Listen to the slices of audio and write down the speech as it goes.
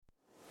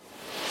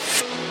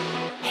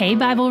Hey,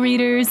 Bible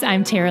readers,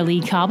 I'm Tara Lee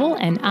Cobble,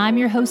 and I'm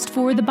your host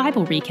for the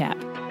Bible Recap.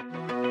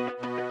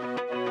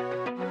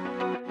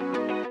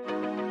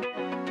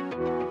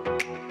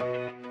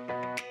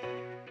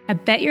 I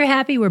bet you're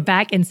happy we're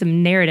back in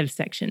some narrative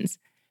sections.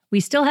 We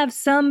still have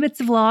some bits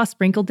of law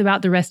sprinkled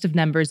throughout the rest of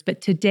Numbers,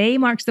 but today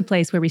marks the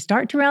place where we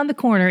start to round the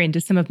corner into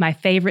some of my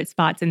favorite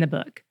spots in the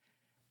book.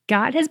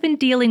 God has been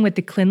dealing with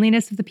the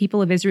cleanliness of the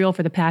people of Israel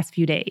for the past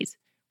few days.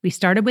 We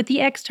started with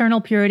the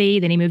external purity,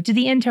 then he moved to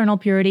the internal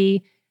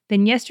purity.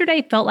 Then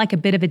yesterday felt like a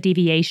bit of a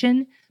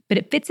deviation, but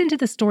it fits into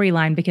the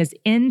storyline because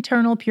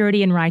internal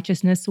purity and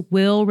righteousness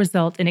will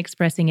result in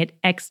expressing it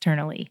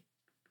externally.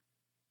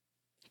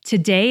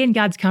 Today, in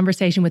God's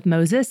conversation with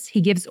Moses, he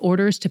gives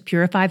orders to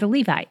purify the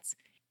Levites.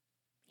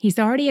 He's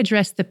already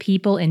addressed the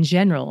people in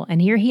general,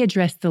 and here he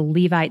addressed the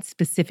Levites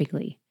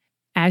specifically.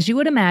 As you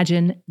would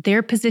imagine,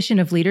 their position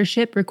of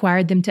leadership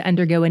required them to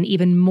undergo an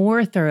even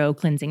more thorough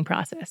cleansing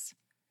process.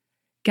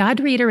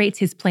 God reiterates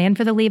his plan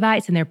for the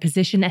Levites and their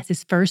position as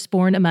his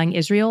firstborn among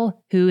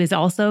Israel, who is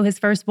also his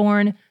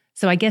firstborn.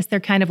 So I guess they're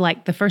kind of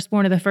like the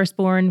firstborn of the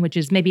firstborn, which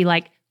is maybe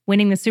like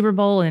winning the Super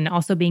Bowl and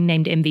also being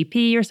named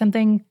MVP or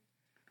something.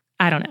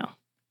 I don't know.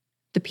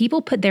 The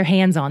people put their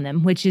hands on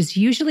them, which is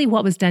usually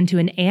what was done to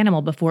an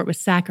animal before it was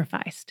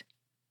sacrificed.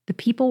 The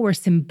people were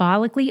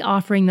symbolically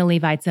offering the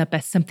Levites up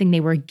as something they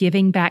were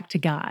giving back to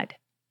God.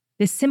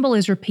 This symbol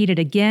is repeated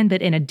again,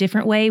 but in a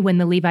different way when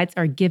the Levites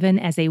are given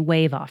as a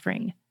wave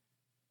offering.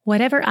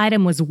 Whatever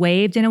item was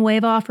waved in a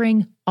wave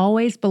offering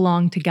always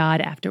belonged to God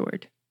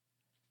afterward.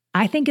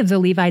 I think of the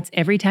Levites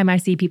every time I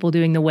see people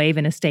doing the wave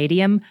in a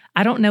stadium.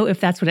 I don't know if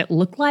that's what it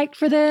looked like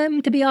for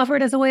them to be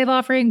offered as a wave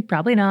offering.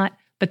 Probably not,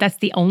 but that's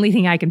the only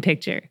thing I can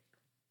picture.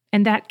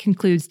 And that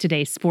concludes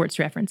today's sports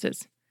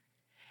references.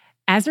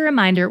 As a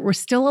reminder, we're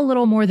still a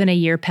little more than a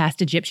year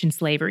past Egyptian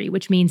slavery,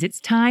 which means it's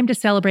time to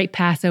celebrate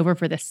Passover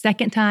for the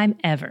second time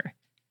ever.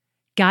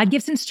 God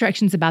gives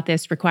instructions about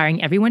this,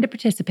 requiring everyone to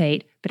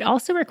participate, but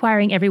also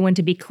requiring everyone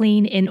to be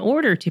clean in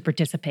order to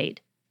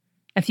participate.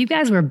 A few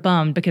guys were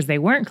bummed because they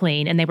weren't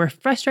clean, and they were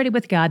frustrated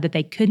with God that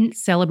they couldn't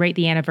celebrate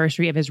the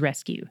anniversary of his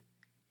rescue.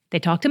 They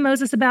talked to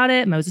Moses about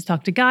it, Moses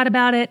talked to God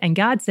about it, and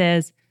God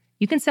says,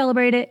 you can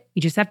celebrate it,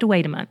 you just have to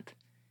wait a month.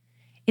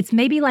 It's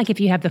maybe like if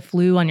you have the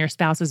flu on your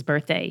spouse's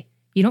birthday.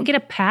 You don't get a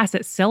pass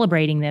at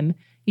celebrating them,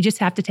 you just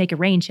have to take a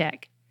rain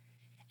check.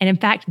 And in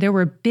fact, there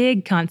were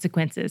big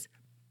consequences,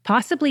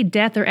 possibly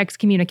death or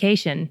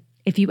excommunication,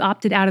 if you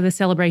opted out of the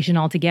celebration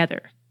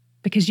altogether,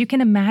 because you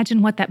can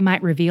imagine what that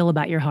might reveal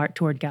about your heart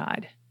toward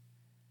God.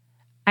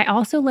 I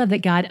also love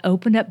that God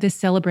opened up this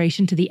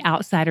celebration to the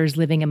outsiders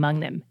living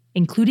among them,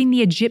 including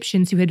the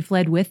Egyptians who had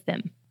fled with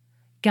them.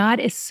 God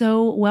is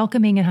so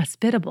welcoming and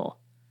hospitable.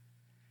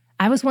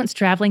 I was once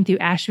traveling through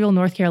Asheville,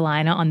 North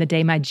Carolina on the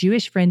day my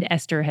Jewish friend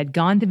Esther had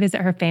gone to visit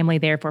her family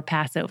there for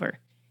Passover.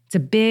 It's a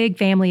big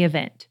family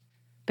event.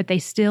 But they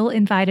still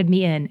invited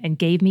me in and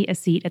gave me a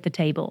seat at the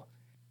table,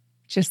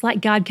 just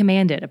like God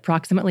commanded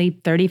approximately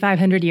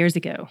 3,500 years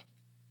ago.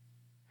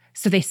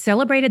 So they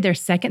celebrated their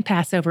second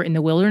Passover in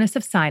the wilderness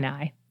of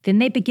Sinai. Then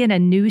they begin a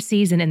new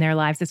season in their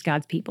lives as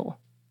God's people,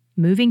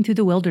 moving through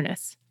the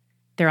wilderness.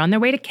 They're on their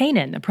way to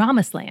Canaan, the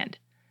promised land.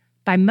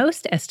 By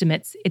most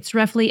estimates, it's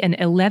roughly an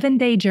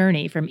 11-day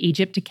journey from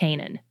Egypt to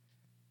Canaan.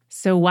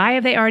 So why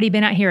have they already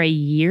been out here a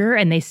year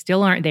and they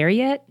still aren't there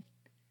yet?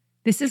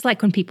 This is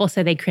like when people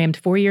say they crammed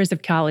 4 years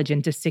of college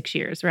into 6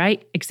 years,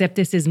 right? Except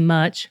this is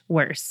much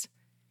worse.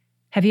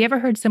 Have you ever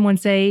heard someone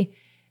say,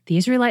 the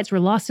Israelites were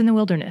lost in the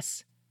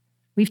wilderness?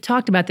 We've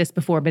talked about this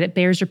before, but it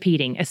bears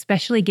repeating,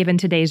 especially given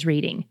today's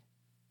reading.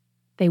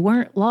 They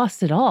weren't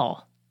lost at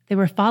all. They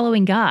were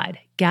following God,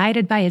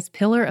 guided by his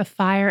pillar of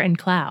fire and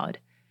cloud.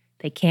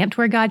 They camped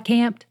where God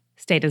camped,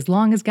 stayed as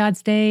long as God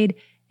stayed,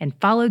 and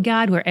followed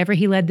God wherever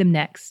he led them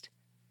next.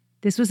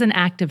 This was an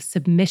act of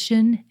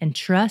submission and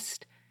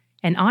trust,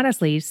 and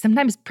honestly,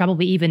 sometimes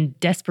probably even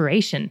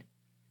desperation.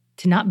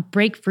 To not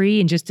break free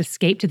and just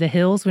escape to the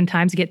hills when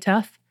times get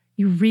tough,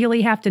 you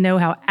really have to know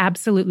how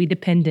absolutely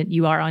dependent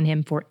you are on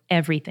him for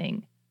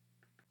everything.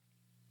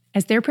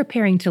 As they're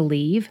preparing to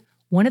leave,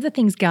 one of the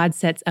things God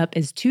sets up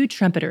is 2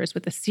 trumpeters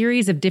with a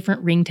series of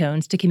different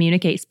ringtones to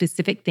communicate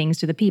specific things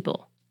to the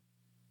people.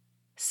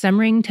 Some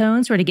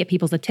ringtones were to get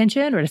people's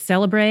attention or to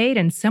celebrate,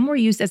 and some were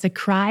used as a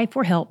cry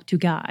for help to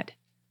God.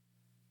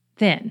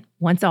 Then,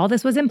 once all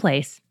this was in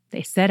place,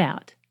 they set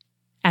out.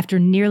 After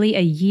nearly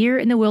a year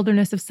in the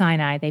wilderness of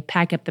Sinai, they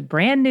pack up the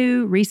brand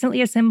new,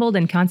 recently assembled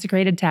and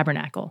consecrated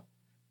tabernacle.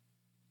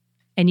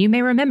 And you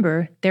may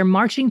remember, their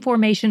marching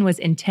formation was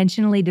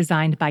intentionally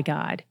designed by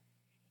God.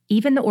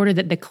 Even the order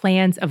that the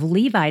clans of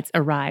Levites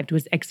arrived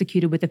was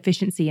executed with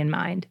efficiency in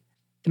mind.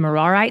 The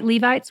Merarite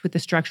Levites with the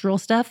structural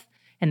stuff,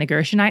 and the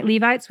Gershonite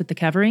Levites with the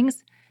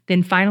coverings,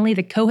 then finally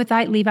the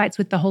Kohathite Levites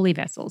with the holy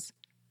vessels.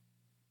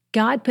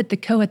 God put the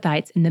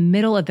Kohathites in the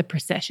middle of the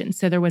procession,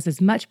 so there was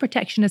as much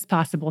protection as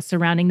possible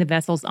surrounding the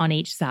vessels on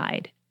each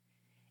side.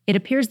 It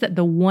appears that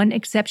the one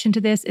exception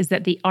to this is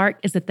that the ark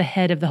is at the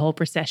head of the whole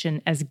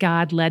procession as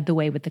God led the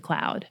way with the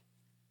cloud.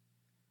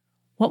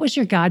 What was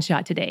your God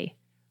shot today?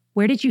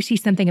 Where did you see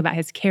something about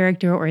his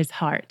character or his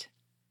heart?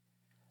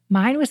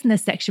 Mine was in the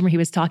section where he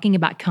was talking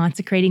about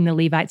consecrating the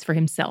Levites for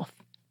himself,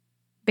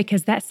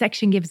 because that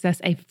section gives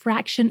us a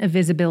fraction of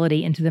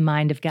visibility into the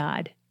mind of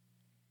God.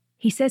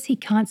 He says he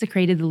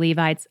consecrated the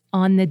Levites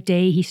on the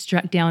day he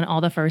struck down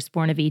all the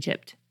firstborn of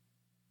Egypt.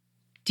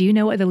 Do you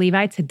know what the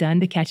Levites had done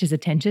to catch his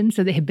attention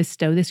so that he'd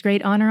bestow this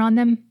great honor on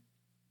them?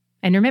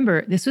 And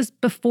remember, this was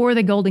before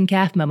the golden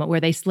calf moment where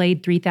they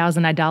slayed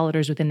 3,000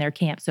 idolaters within their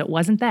camp, so it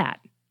wasn't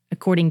that.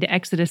 According to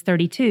Exodus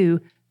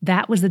 32,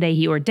 that was the day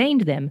he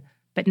ordained them,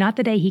 but not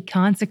the day he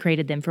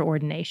consecrated them for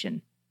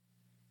ordination.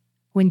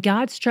 When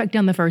God struck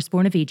down the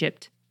firstborn of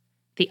Egypt,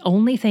 the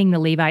only thing the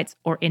Levites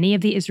or any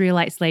of the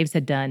Israelite slaves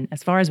had done,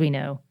 as far as we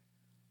know,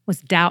 was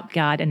doubt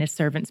God and his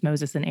servants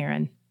Moses and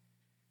Aaron.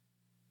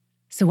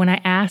 So when I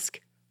ask,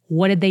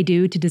 what did they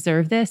do to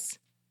deserve this?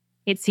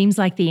 It seems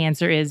like the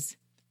answer is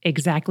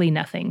exactly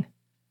nothing,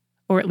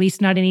 or at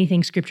least not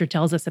anything Scripture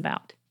tells us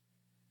about.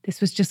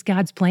 This was just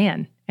God's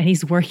plan, and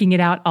he's working it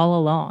out all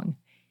along.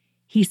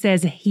 He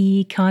says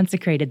he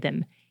consecrated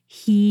them.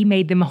 He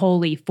made them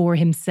holy for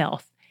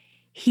himself.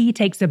 He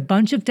takes a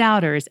bunch of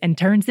doubters and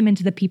turns them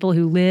into the people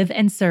who live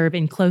and serve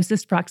in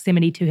closest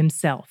proximity to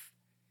himself.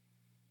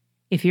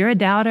 If you're a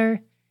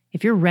doubter,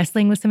 if you're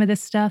wrestling with some of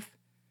this stuff,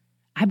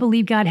 I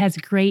believe God has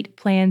great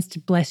plans to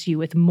bless you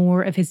with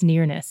more of his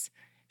nearness.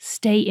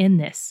 Stay in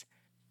this.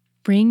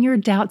 Bring your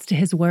doubts to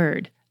his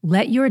word.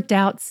 Let your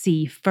doubts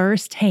see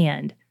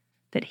firsthand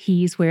that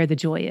he's where the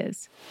joy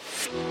is.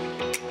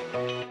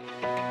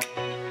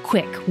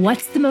 Quick,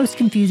 what's the most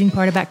confusing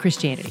part about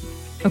Christianity?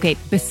 Okay,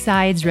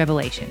 besides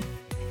Revelation.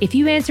 If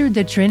you answered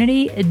the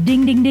Trinity,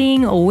 ding, ding,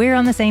 ding, we're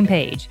on the same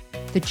page.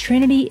 The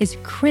Trinity is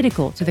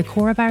critical to the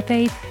core of our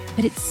faith,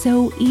 but it's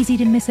so easy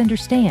to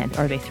misunderstand.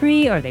 Are they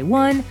three? Are they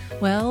one?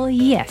 Well,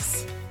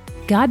 yes.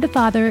 God the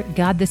Father,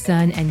 God the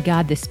Son, and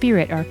God the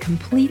Spirit are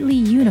completely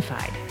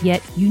unified,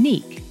 yet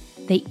unique.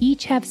 They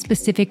each have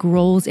specific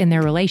roles in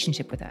their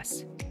relationship with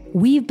us.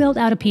 We've built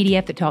out a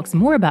PDF that talks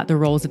more about the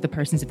roles of the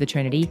persons of the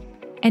Trinity,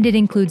 and it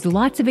includes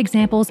lots of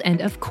examples and,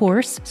 of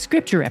course,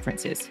 scripture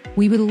references.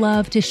 We would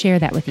love to share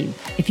that with you.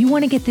 If you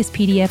want to get this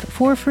PDF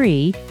for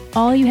free,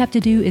 all you have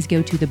to do is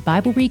go to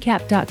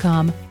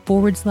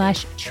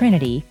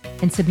thebiblerecap.com/Trinity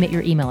and submit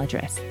your email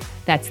address.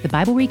 That's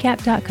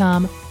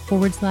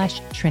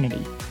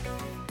thebiblerecap.com/Trinity.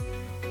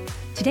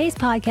 Today's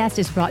podcast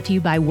is brought to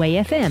you by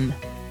Way FM.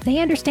 They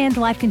understand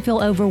life can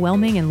feel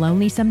overwhelming and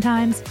lonely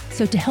sometimes,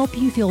 so to help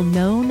you feel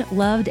known,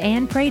 loved,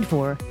 and prayed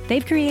for,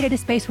 they've created a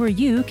space where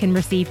you can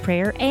receive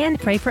prayer and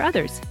pray for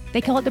others. They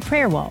call it the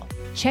Prayer Wall.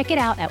 Check it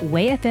out at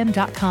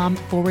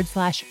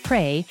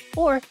wayfm.com/pray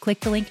or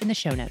click the link in the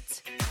show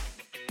notes.